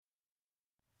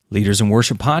Leaders in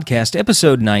Worship Podcast,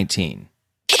 Episode 19.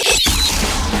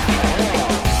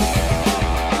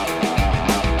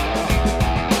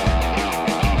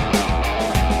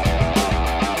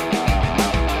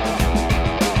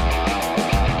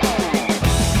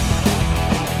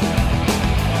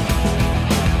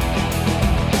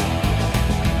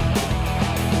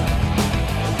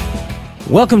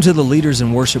 Welcome to the Leaders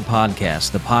in Worship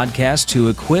Podcast, the podcast to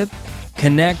equip,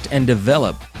 connect, and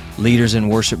develop leaders in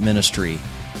worship ministry.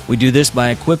 We do this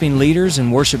by equipping leaders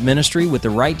in worship ministry with the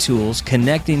right tools,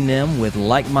 connecting them with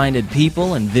like-minded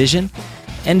people and vision,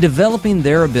 and developing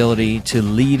their ability to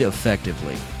lead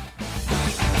effectively.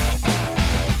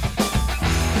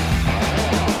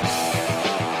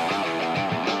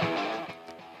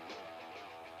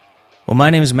 Well, my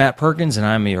name is Matt Perkins, and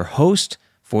I'm your host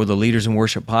for the Leaders in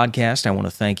Worship Podcast. I want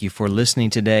to thank you for listening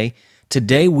today.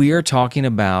 Today we are talking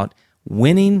about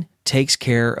winning takes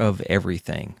care of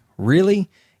everything. Really?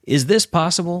 Is this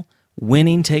possible?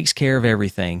 Winning takes care of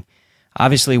everything.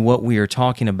 Obviously, what we are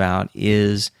talking about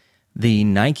is the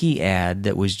Nike ad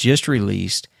that was just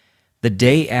released the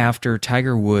day after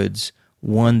Tiger Woods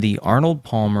won the Arnold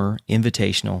Palmer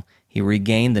Invitational. He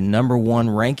regained the number one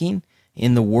ranking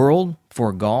in the world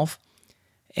for golf.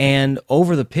 And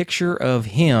over the picture of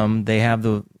him, they have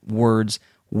the words,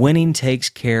 "Winning takes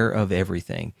care of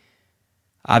everything."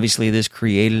 Obviously, this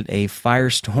created a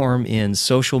firestorm in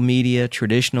social media,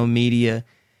 traditional media,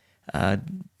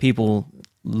 people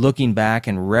looking back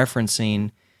and referencing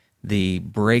the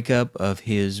breakup of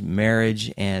his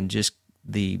marriage and just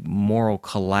the moral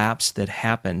collapse that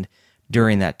happened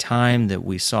during that time that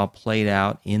we saw played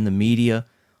out in the media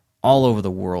all over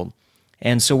the world.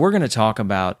 And so we're going to talk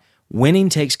about winning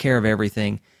takes care of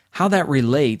everything, how that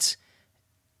relates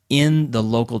in the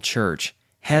local church.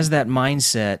 Has that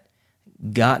mindset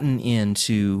gotten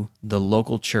into the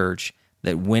local church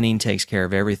that winning takes care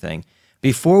of everything?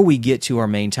 Before we get to our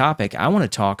main topic, I want to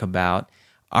talk about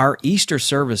our Easter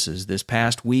services this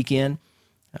past weekend.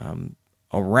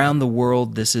 Around the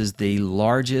world, this is the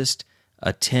largest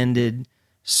attended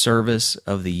service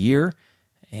of the year,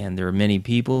 and there are many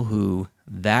people who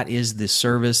that is the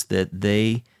service that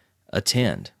they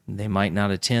attend. They might not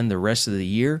attend the rest of the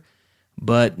year,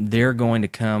 but they're going to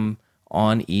come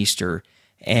on Easter.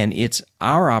 And it's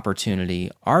our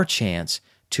opportunity, our chance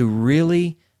to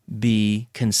really be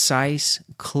concise,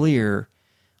 clear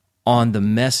on the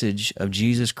message of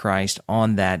Jesus Christ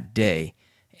on that day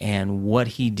and what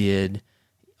he did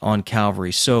on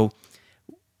Calvary. So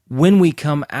when we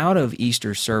come out of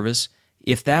Easter service,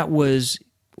 if that was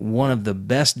one of the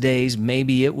best days,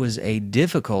 maybe it was a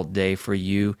difficult day for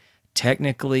you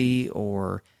technically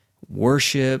or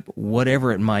worship,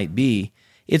 whatever it might be,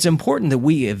 it's important that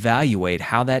we evaluate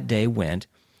how that day went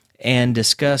and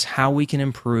discuss how we can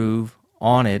improve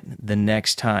on it the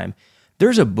next time.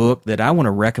 There's a book that I want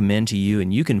to recommend to you,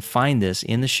 and you can find this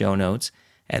in the show notes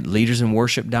at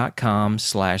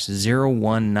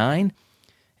leadersinworship.com/019,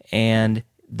 and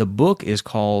the book is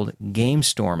called Game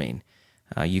Storming.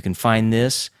 You can find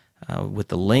this with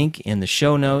the link in the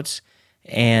show notes,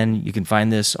 and you can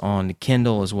find this on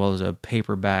Kindle as well as a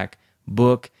paperback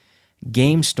book,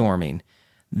 Game Storming.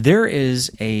 There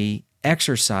is a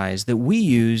exercise that we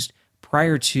used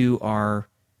prior to our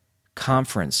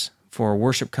conference, for a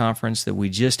worship conference that we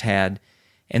just had,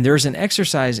 and there's an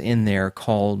exercise in there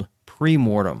called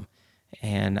pre-mortem.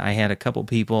 And I had a couple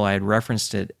people, I had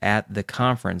referenced it at the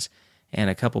conference, and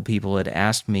a couple people had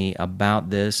asked me about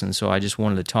this, and so I just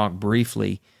wanted to talk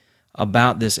briefly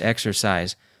about this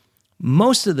exercise.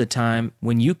 Most of the time,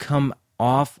 when you come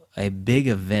off a big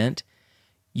event,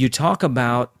 you talk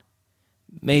about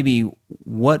maybe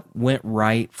what went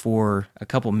right for a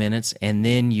couple minutes, and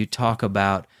then you talk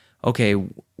about, okay,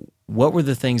 what were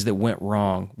the things that went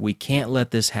wrong? We can't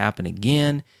let this happen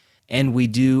again, and we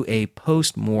do a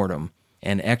post-mortem,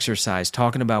 an exercise,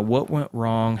 talking about what went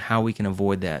wrong, how we can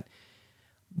avoid that.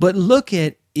 But look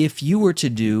at if you were to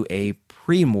do a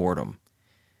pre-mortem,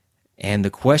 and the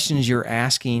questions you're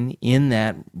asking in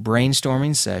that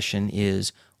brainstorming session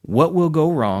is, what will go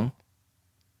wrong?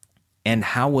 And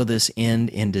how will this end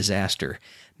in disaster?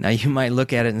 Now, you might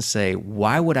look at it and say,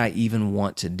 why would I even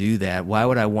want to do that? Why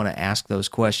would I want to ask those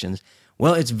questions?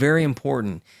 Well, it's very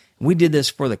important. We did this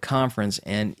for the conference,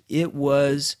 and it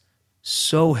was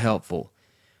so helpful.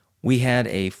 We had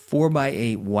a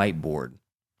 4x8 whiteboard.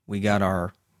 We got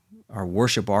our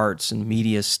worship arts and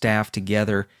media staff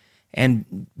together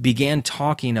and began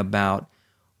talking about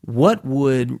what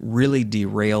would really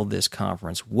derail this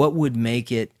conference, what would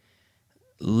make it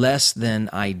less than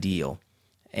ideal.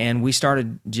 And we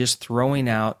started just throwing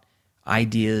out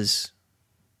ideas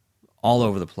all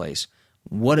over the place.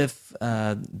 What if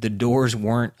the doors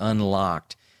weren't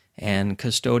unlocked and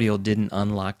custodial didn't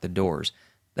unlock the doors?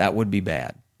 That would be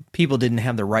bad. People didn't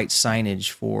have the right signage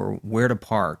for where to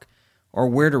park or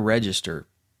where to register.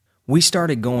 We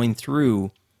started going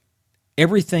through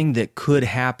everything that could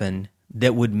happen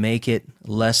that would make it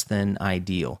less than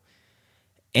ideal.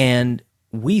 And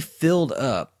we filled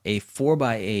up a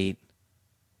 4x8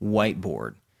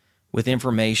 whiteboard with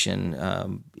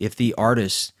information if the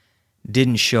artists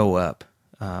didn't show up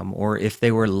or if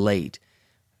they were late.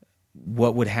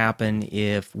 What would happen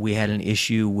if we had an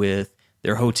issue with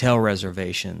their hotel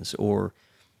reservations, or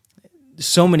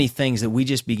so many things that we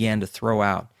just began to throw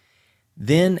out.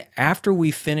 Then after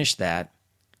we finished that,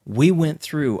 we went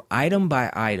through item by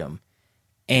item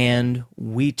and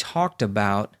we talked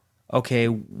about, okay,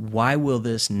 why will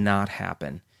this not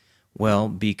happen? Well,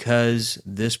 because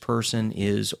this person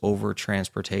is over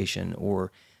transportation,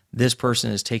 or this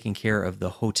person is taking care of the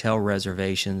hotel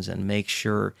reservations and make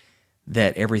sure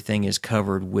that everything is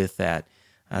covered with that.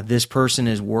 This person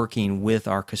is working with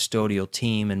our custodial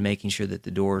team and making sure that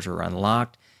the doors are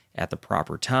unlocked at the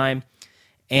proper time.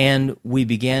 And we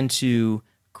began to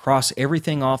cross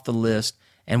everything off the list,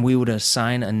 and we would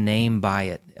assign a name by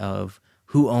it of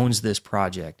who owns this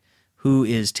project, who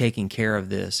is taking care of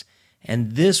this.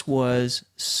 And this was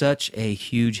such a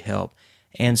huge help.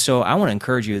 And so I want to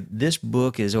encourage you, this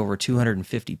book is over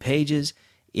 250 pages.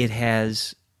 It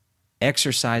has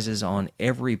exercises on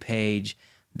every page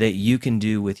that you can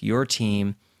do with your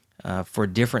team for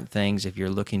different things. If you're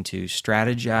looking to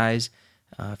strategize,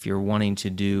 if you're wanting to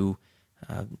do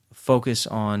focus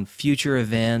on future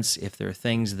events, if there are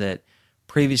things that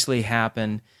previously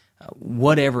happened,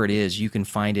 whatever it is, you can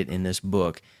find it in this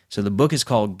book. So the book is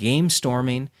called Game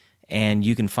Storming, and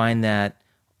you can find that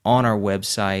on our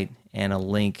website and a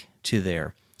link to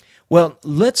there. Well,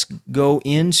 let's go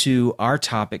into our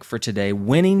topic for today.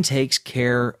 Winning takes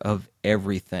care of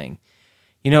everything.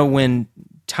 You know, when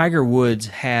Tiger Woods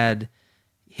had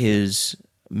his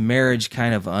marriage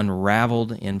kind of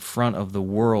unraveled in front of the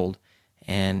world,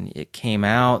 and it came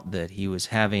out that he was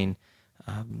having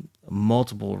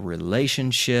multiple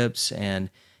relationships, and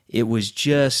it was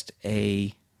just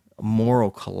a moral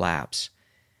collapse.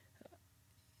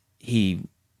 He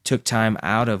took time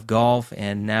out of golf,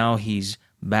 and now he's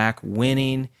back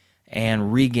winning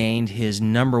and regained his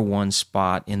number one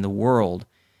spot in the world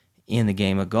in the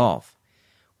game of golf.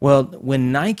 Well,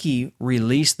 when Nike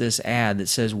released this ad that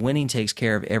says winning takes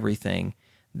care of everything,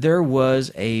 there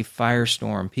was a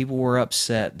firestorm. People were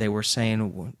upset. They were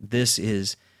saying, this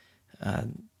is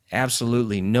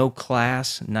absolutely no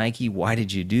class. Nike, why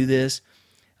did you do this?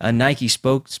 A Nike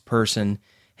spokesperson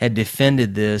had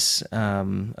defended this,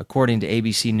 according to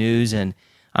ABC News, and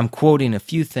I'm quoting a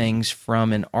few things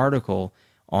from an article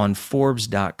on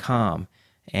Forbes.com,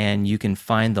 and you can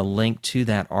find the link to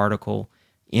that article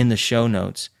in the show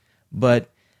notes. But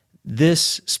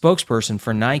this spokesperson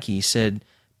for Nike said,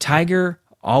 Tiger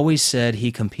always said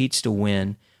he competes to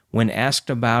win. When asked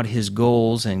about his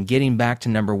goals and getting back to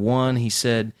number one, he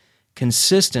said,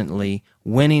 consistently,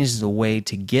 winning is the way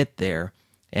to get there.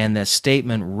 And that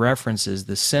statement references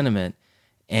the sentiment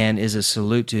and is a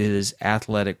salute to his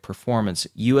athletic performance.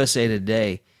 USA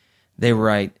Today, they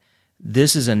write,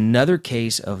 this is another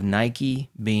case of Nike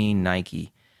being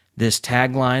Nike. This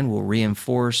tagline will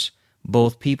reinforce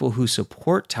both people who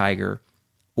support Tiger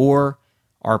or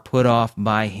are put off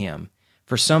by him.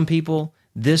 For some people,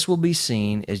 this will be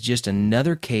seen as just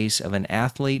another case of an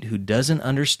athlete who doesn't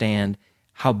understand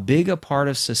how big a part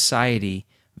of society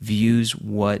views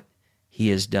what he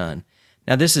has done.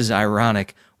 Now, this is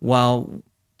ironic. While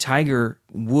Tiger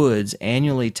Woods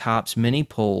annually tops many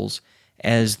polls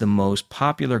as the most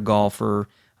popular golfer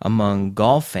among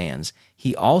golf fans,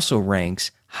 he also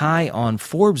ranks high on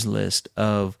Forbes' list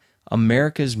of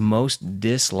America's most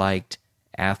disliked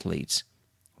athletes.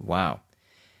 Wow.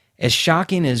 As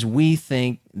shocking as we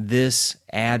think this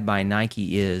ad by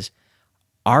Nike is,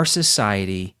 our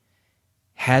society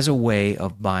has a way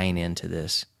of buying into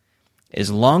this.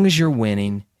 As long as you're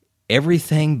winning,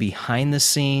 everything behind the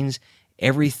scenes,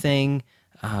 everything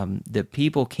that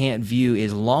people can't view,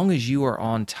 as long as you are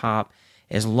on top,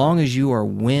 as long as you are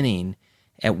winning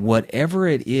at whatever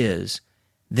it is,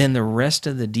 then the rest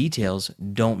of the details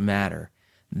don't matter.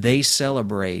 They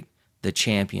celebrate the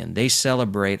champion. They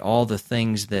celebrate all the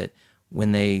things that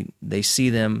when they see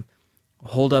them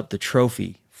hold up the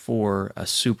trophy for a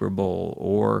Super Bowl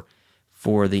or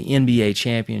for the NBA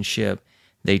championship,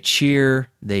 they cheer,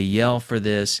 they yell for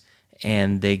this,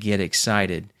 and they get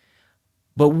excited.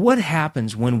 But what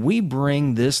happens when we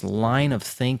bring this line of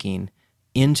thinking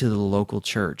into the local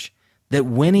church, that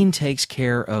winning takes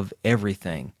care of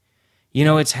everything? You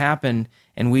know, it's happened,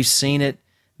 and we've seen it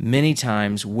many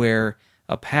times where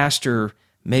a pastor,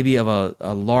 maybe of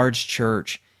a large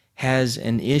church, has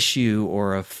an issue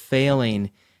or a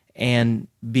failing, and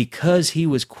because he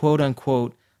was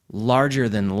quote-unquote larger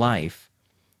than life,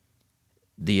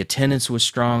 the attendance was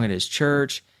strong at his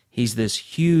church, he's this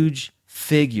huge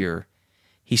figure,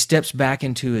 he steps back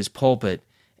into his pulpit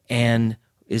and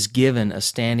is given a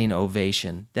standing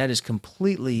ovation. That is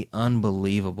completely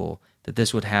unbelievable that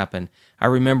this would happen. I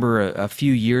remember a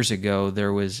few years ago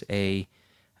there was a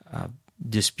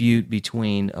dispute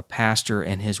between a pastor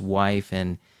and his wife,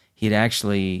 and he had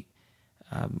actually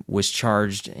was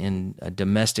charged in a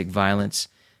domestic violence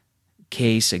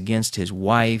case against his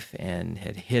wife and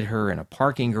had hit her in a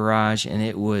parking garage, and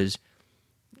it was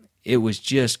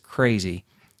just crazy.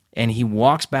 And he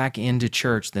walks back into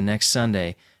church the next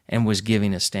Sunday and was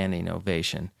giving a standing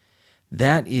ovation.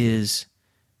 That is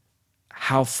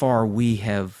how far we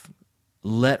have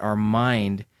let our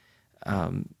mind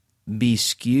be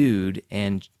skewed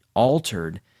and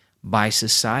altered by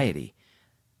society,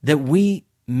 that we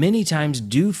many times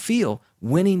do feel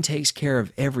winning takes care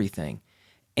of everything.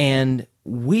 And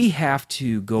we have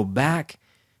to go back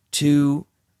to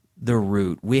the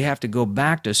root. We have to go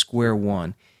back to square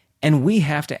one. And we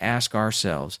have to ask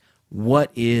ourselves, what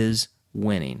is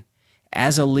winning?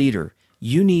 As a leader,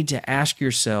 you need to ask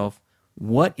yourself,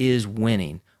 what is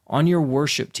winning? On your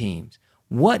worship teams,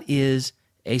 what is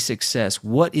a success?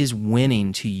 What is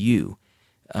winning to you?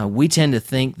 We tend to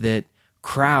think that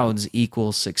crowds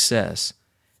equals success.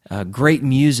 Great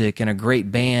music and a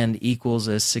great band equals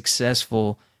a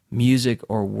successful music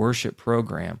or worship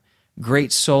program.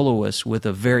 Great soloists with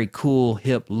a very cool,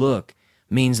 hip look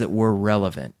means that we're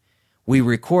relevant. We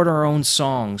record our own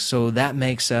songs, so that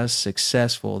makes us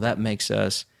successful. That makes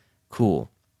us cool.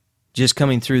 Just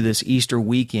coming through this Easter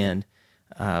weekend,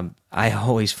 I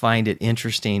always find it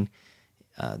interesting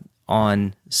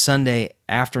on Sunday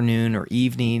afternoon or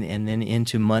evening and then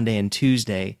into Monday and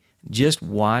Tuesday, just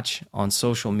watch on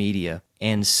social media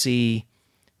and see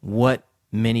what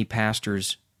many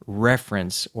pastors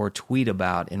reference or tweet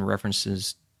about in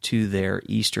references to their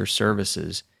Easter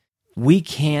services. We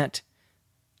can't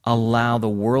allow the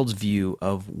world's view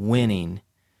of winning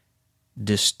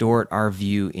distort our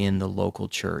view in the local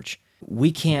church.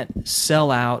 We can't sell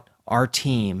out our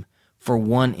team for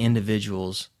one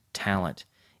individual's talent.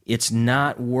 It's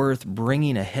not worth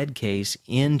bringing a head case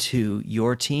into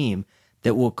your team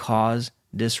that will cause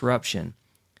disruption.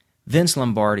 Vince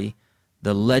Lombardi,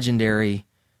 the legendary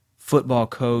football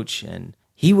coach, and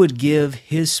he would give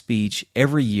his speech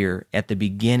every year at the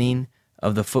beginning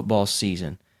of the football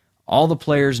season. All the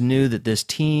players knew that this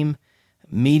team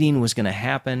meeting was going to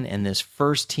happen, and this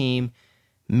first team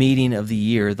meeting of the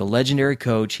year, the legendary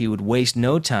coach, he would waste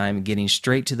no time getting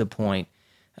straight to the point.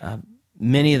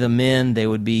 Many of the men, they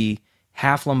would be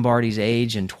half Lombardi's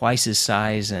age and twice his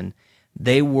size, and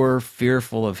they were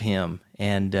fearful of him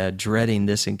and dreading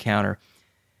this encounter.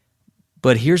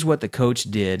 But here's what the coach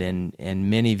did, and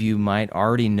many of you might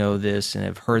already know this and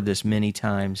have heard this many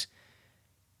times.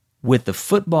 With the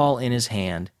football in his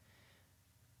hand,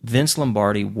 Vince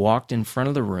Lombardi walked in front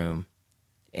of the room,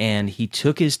 and he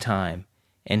took his time,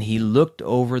 and he looked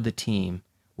over the team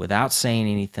without saying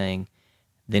anything.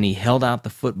 Then he held out the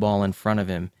football in front of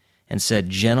him and said,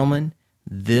 "Gentlemen,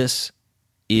 this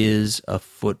is a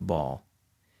football."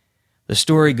 The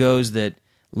story goes that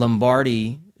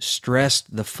Lombardi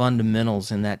stressed the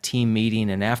fundamentals in that team meeting,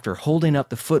 and after holding up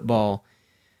the football,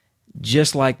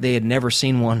 just like they had never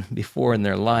seen one before in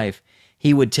their life,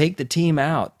 he would take the team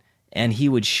out and he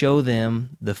would show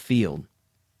them the field.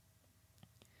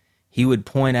 He would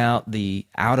point out the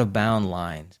out-of-bound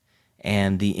lines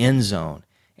and the end zone,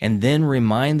 and then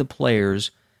remind the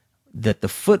players that the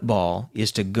football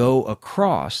is to go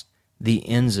across the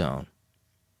end zone.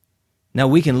 Now,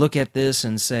 we can look at this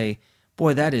and say,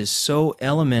 boy, that is so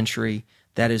elementary,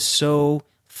 that is so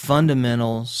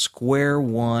fundamental, square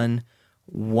one.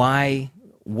 Why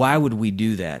would we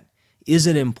do that? Is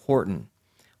it important?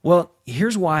 Well,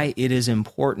 here's why it is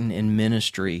important in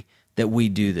ministry that we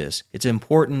do this. It's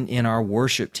important in our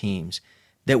worship teams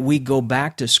that we go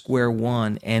back to square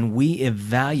one and we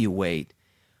evaluate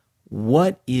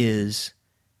what is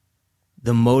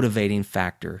the motivating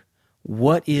factor.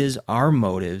 What is our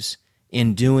motives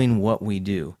in doing what we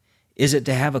do? Is it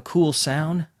to have a cool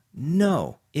sound?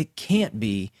 No, it can't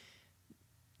be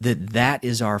that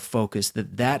is our focus,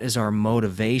 that is our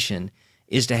motivation,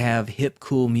 is to have hip,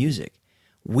 cool music.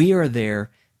 We are there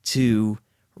to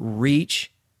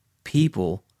reach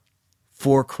people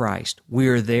for Christ. We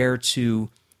are there to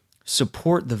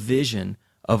support the vision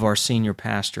of our senior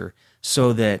pastor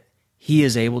so that he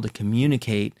is able to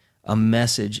communicate a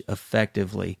message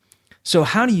effectively. So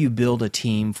how do you build a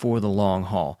team for the long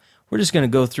haul? We're just going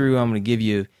to go through, I'm going to give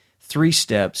you 3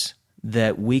 steps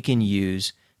that we can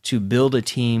use to build a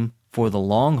team for the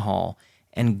long haul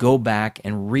and go back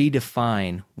and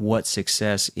redefine what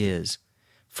success is.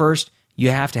 First, you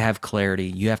have to have clarity.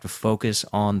 You have to focus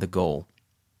on the goal.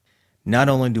 Not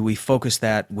only do we focus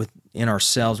that within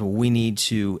ourselves, but we need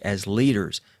to, as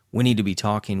leaders, we need to be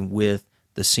talking with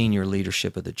the senior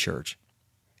leadership of the church.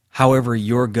 However,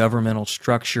 your governmental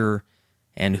structure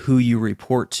and who you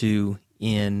report to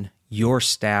in your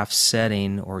staff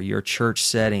setting or your church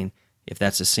setting, if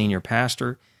that's a senior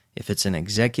pastor, if it's an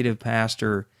executive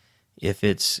pastor, if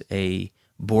it's a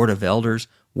board of elders,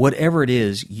 whatever it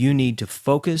is, you need to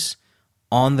focus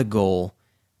on the goal.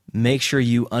 Make sure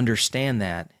you understand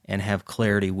that and have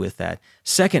clarity with that.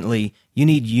 Secondly, you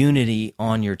need unity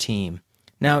on your team.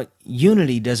 Now,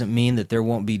 unity doesn't mean that there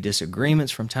won't be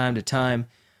disagreements from time to time,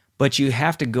 but you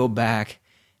have to go back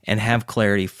and have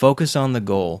clarity, focus on the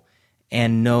goal,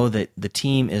 and know that the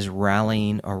team is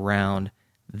rallying around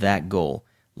that goal,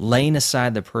 laying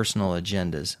aside the personal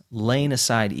agendas, laying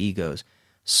aside egos.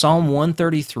 Psalm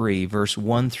 133, verse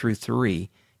 1 through 3,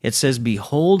 it says,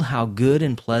 "Behold how good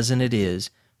and pleasant it is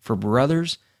for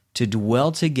brothers to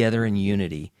dwell together in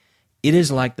unity. It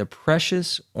is like the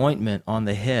precious ointment on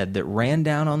the head that ran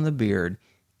down on the beard,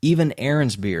 even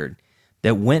Aaron's beard,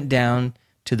 that went down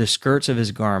to the skirts of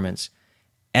his garments,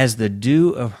 as the dew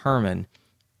of Hermon,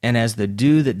 and as the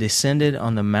dew that descended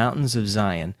on the mountains of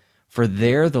Zion. For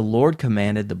there the Lord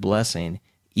commanded the blessing,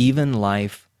 even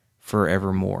life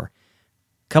forevermore."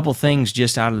 Couple things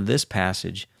just out of this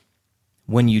passage.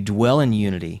 When you dwell in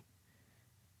unity,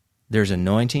 there's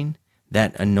anointing.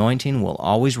 That anointing will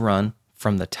always run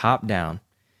from the top down,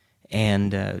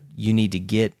 and you need to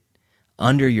get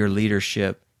under your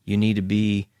leadership. You need to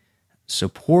be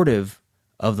supportive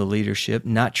of the leadership,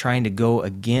 not trying to go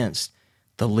against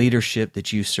the leadership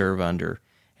that you serve under,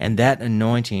 and that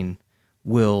anointing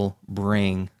will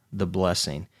bring the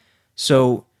blessing.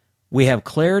 So we have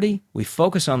clarity, we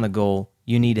focus on the goal,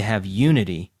 you need to have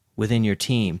unity within your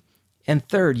team. And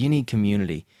third, you need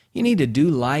community. You need to do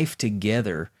life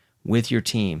together with your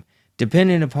team.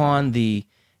 Depending upon the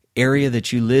area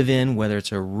that you live in, whether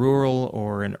it's a rural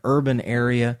or an urban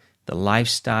area, the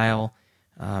lifestyle,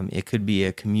 it could be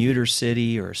a commuter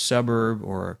city or a suburb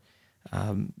or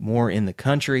more in the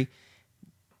country.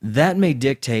 That may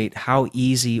dictate how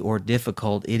easy or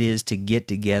difficult it is to get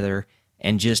together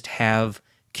and just have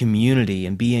community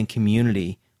and be in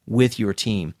community with your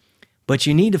team. But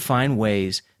you need to find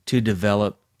ways to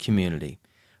develop community.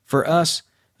 For us,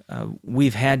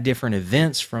 we've had different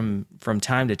events from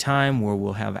time to time where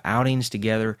we'll have outings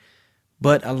together,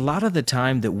 but a lot of the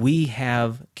time that we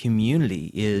have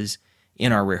community is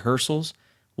in our rehearsals.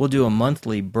 We'll do a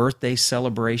monthly birthday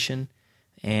celebration,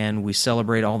 and we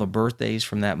celebrate all the birthdays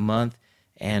from that month,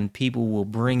 and people will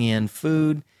bring in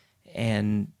food,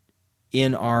 and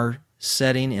in our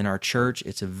setting, in our church,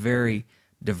 it's a very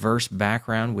diverse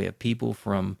background. We have people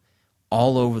from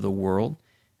all over the world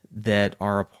that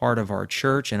are a part of our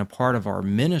church and a part of our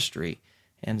ministry.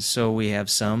 And so we have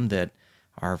some that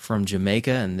are from Jamaica,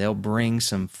 and they'll bring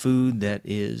some food that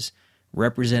is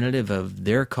representative of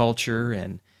their culture,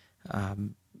 and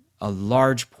a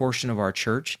large portion of our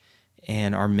church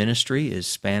and our ministry is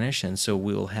Spanish, and so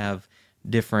we'll have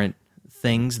different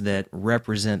things that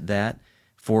represent that.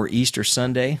 For Easter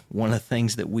Sunday, one of the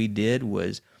things that we did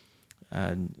was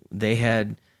they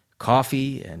had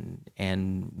coffee,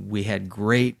 and we had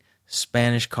great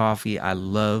Spanish coffee. I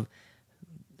love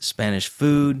Spanish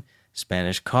food,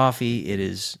 Spanish coffee. It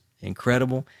is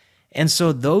incredible. And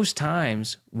so those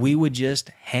times we would just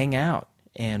hang out.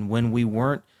 And when we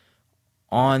weren't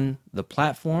on the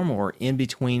platform or in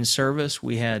between service,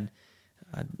 we had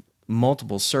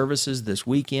multiple services this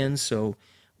weekend. So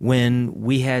when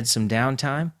we had some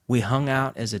downtime, we hung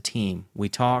out as a team. We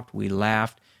talked, we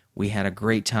laughed, we had a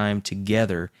great time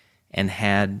together and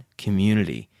had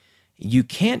community. You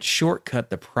can't shortcut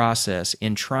the process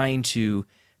in trying to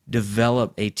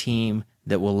develop a team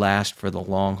that will last for the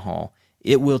long haul.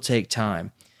 It will take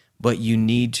time, but you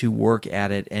need to work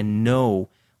at it and know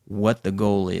what the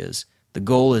goal is. The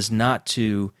goal is not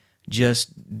to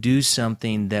just do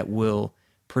something that will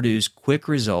produce quick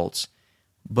results,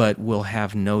 but will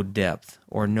have no depth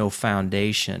or no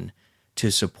foundation to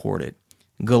support it.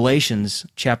 Galatians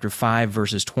chapter 5,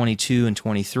 verses 22 and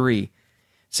 23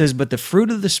 says, "But the fruit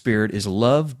of the Spirit is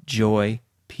love, joy,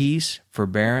 peace,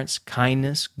 forbearance,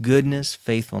 kindness, goodness,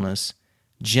 faithfulness,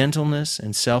 gentleness,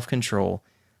 and self-control.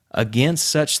 Against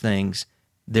such things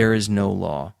there is no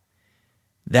law."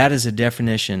 That is a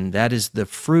definition. That is the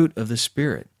fruit of the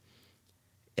Spirit.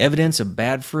 Evidence of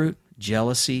bad fruit: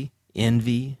 jealousy,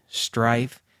 envy,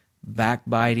 strife,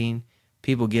 backbiting,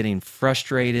 people getting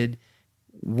frustrated.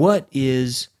 What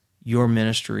is your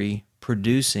ministry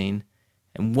producing,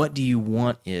 and what do you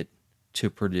want it to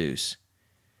produce?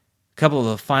 A couple of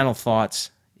the final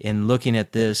thoughts in looking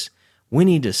at this: we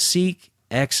need to seek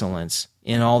excellence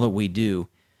in all that we do,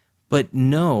 but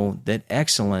know that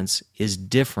excellence is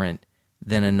different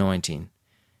than anointing.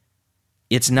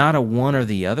 It's not a one or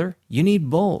the other. You need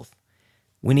both.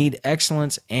 We need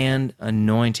excellence and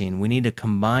anointing. We need to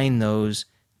combine those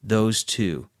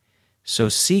two. So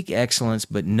seek excellence,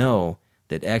 but know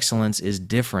that excellence is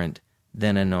different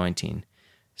than anointing.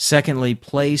 Secondly,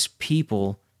 place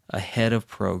people ahead of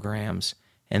programs.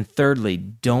 And thirdly,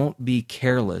 don't be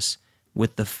careless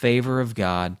with the favor of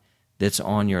God that's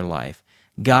on your life.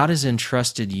 God has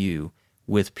entrusted you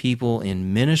with people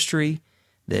in ministry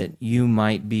that you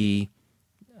might be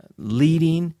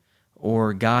leading,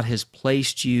 or God has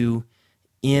placed you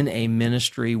in a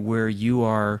ministry where you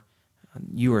are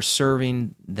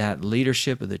serving that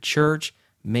leadership of the church.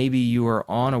 Maybe you are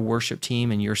on a worship team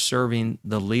and you're serving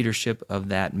the leadership of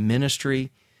that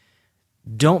ministry.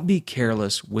 Don't be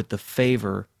careless with the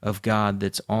favor of God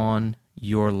that's on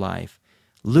your life.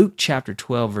 Luke chapter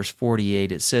 12, verse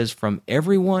 48, it says, "From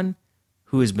everyone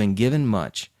who has been given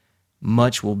much,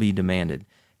 much will be demanded.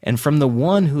 And from the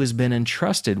one who has been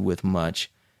entrusted with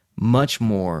much, much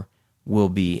more will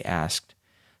be asked."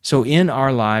 So in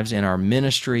our lives, in our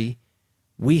ministry,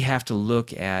 we have to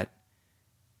look at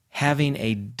having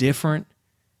a different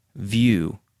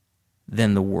view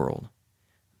than the world.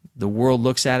 The world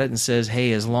looks at it and says,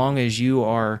 hey, as long as you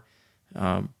are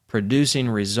producing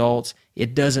results,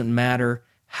 it doesn't matter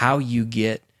how you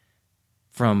get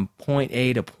from point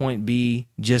A to point B,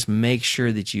 just make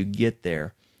sure that you get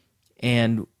there.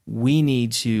 And we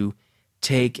need to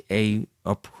take a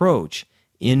approach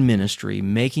in ministry,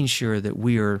 making sure that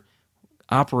we are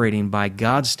operating by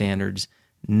God's standards,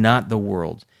 not the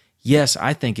world. Yes,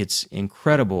 I think it's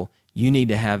incredible. You need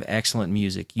to have excellent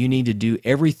music. You need to do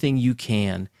everything you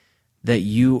can that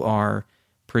you are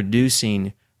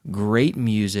producing great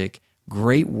music,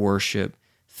 great worship,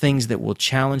 things that will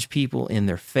challenge people in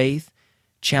their faith,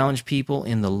 challenge people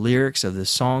in the lyrics of the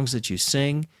songs that you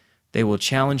sing. They will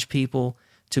challenge people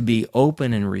to be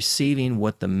open and receiving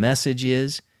what the message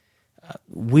is.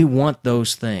 We want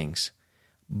those things,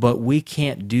 but we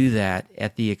can't do that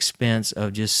at the expense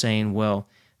of just saying, well,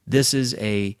 this is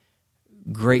a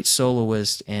great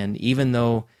soloist, and even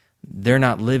though they're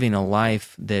not living a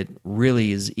life that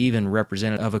really is even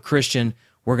representative of a Christian,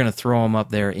 we're going to throw them up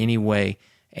there anyway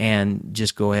and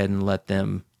just go ahead and let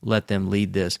them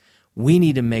lead this. We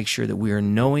need to make sure that we are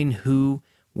knowing who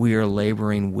we are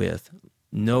laboring with,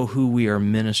 know who we are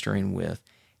ministering with,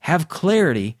 have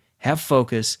clarity, have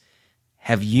focus,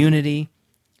 have unity,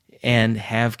 and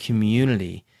have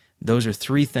community. Those are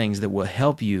three things that will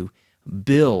help you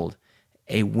build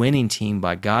a winning team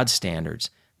by God's standards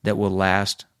that will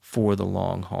last for the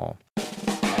long haul.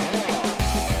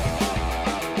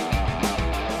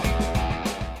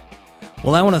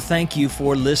 Well, I want to thank you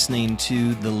for listening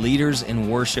to the Leaders in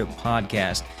Worship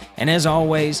podcast. And as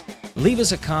always, leave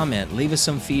us a comment, leave us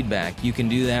some feedback. You can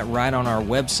do that right on our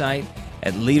website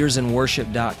at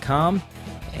leadersinworship.com.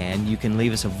 And you can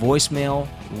leave us a voicemail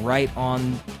right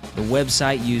on the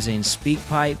website using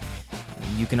SpeakPipe.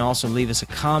 You can also leave us a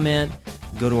comment.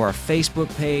 Go to our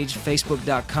Facebook page,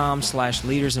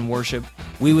 facebook.com/leadersinworship.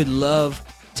 We would love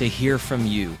to hear from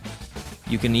you.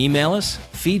 You can email us,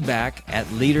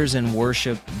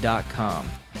 feedback@leadersinworship.com.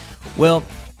 Well,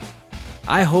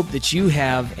 I hope that you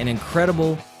have an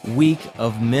incredible week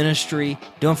of ministry.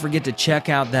 Don't forget to check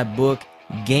out that book,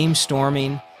 Game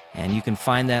Storming, and you can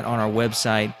find that on our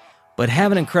website. But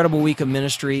have an incredible week of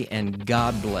ministry, and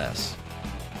God bless.